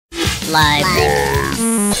Live.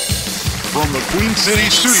 From the Queen City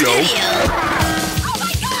studio. Oh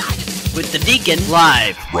my God! With the Deacon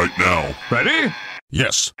live. Right now. Ready?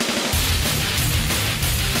 Yes.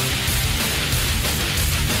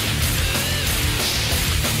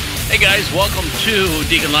 Hey guys, welcome to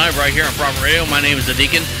Deacon Live right here on Proper Radio. My name is the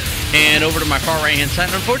Deacon, and over to my far right hand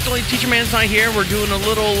side. Unfortunately, Teacher Man's not here. We're doing a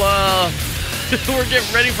little, we're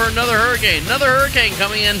getting ready for another hurricane. Another hurricane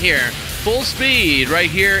coming in here. Full speed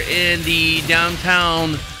right here in the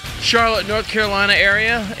downtown Charlotte, North Carolina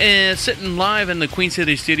area, and sitting live in the Queen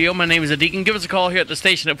City studio. My name is the Deacon. Give us a call here at the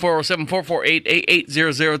station at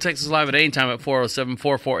 407-448-8800. Text us live at any time at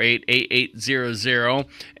 407-448-8800.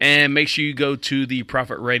 And make sure you go to the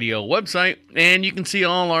Prophet Radio website, and you can see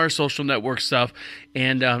all our social network stuff.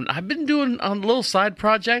 And I've been doing a little side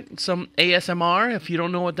project, some ASMR. If you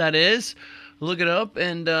don't know what that is, look it up,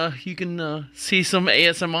 and you can see some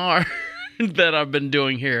ASMR that I've been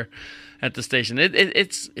doing here at the station.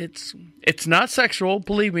 It's not sexual.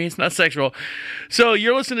 Believe me, it's not sexual. So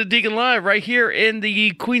you're listening to Deacon Live right here in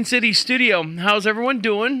the Queen City studio. How's everyone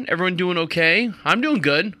doing? Everyone doing okay? I'm doing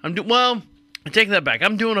good. Well, I take that back.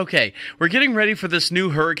 I'm doing okay. We're getting ready for this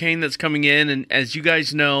new hurricane that's coming in, and as you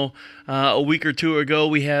guys know, a week or two ago,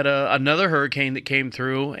 we had another hurricane that came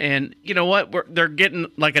through, and you know what? They're getting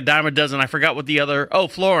like a dime a dozen. I forgot what the other... Oh,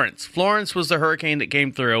 Florence. Florence was the hurricane that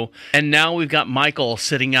came through, and now we've got Michael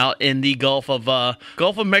sitting out in the Gulf of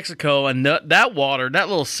Mexico, and that water, that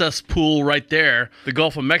little cesspool right there, the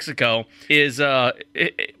Gulf of Mexico, is...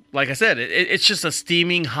 like I said, it's just a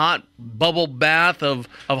steaming hot bubble bath of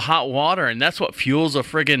hot water, and that's what fuels a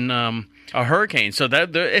friggin' a hurricane. So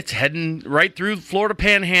that it's heading right through the Florida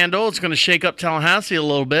Panhandle. It's going to shake up Tallahassee a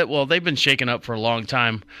little bit. Well, they've been shaking up for a long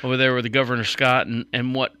time over there with the Governor Scott and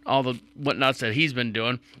all the whatnots that he's been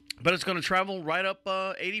doing. But it's going to travel right up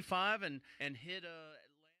 85 and hit...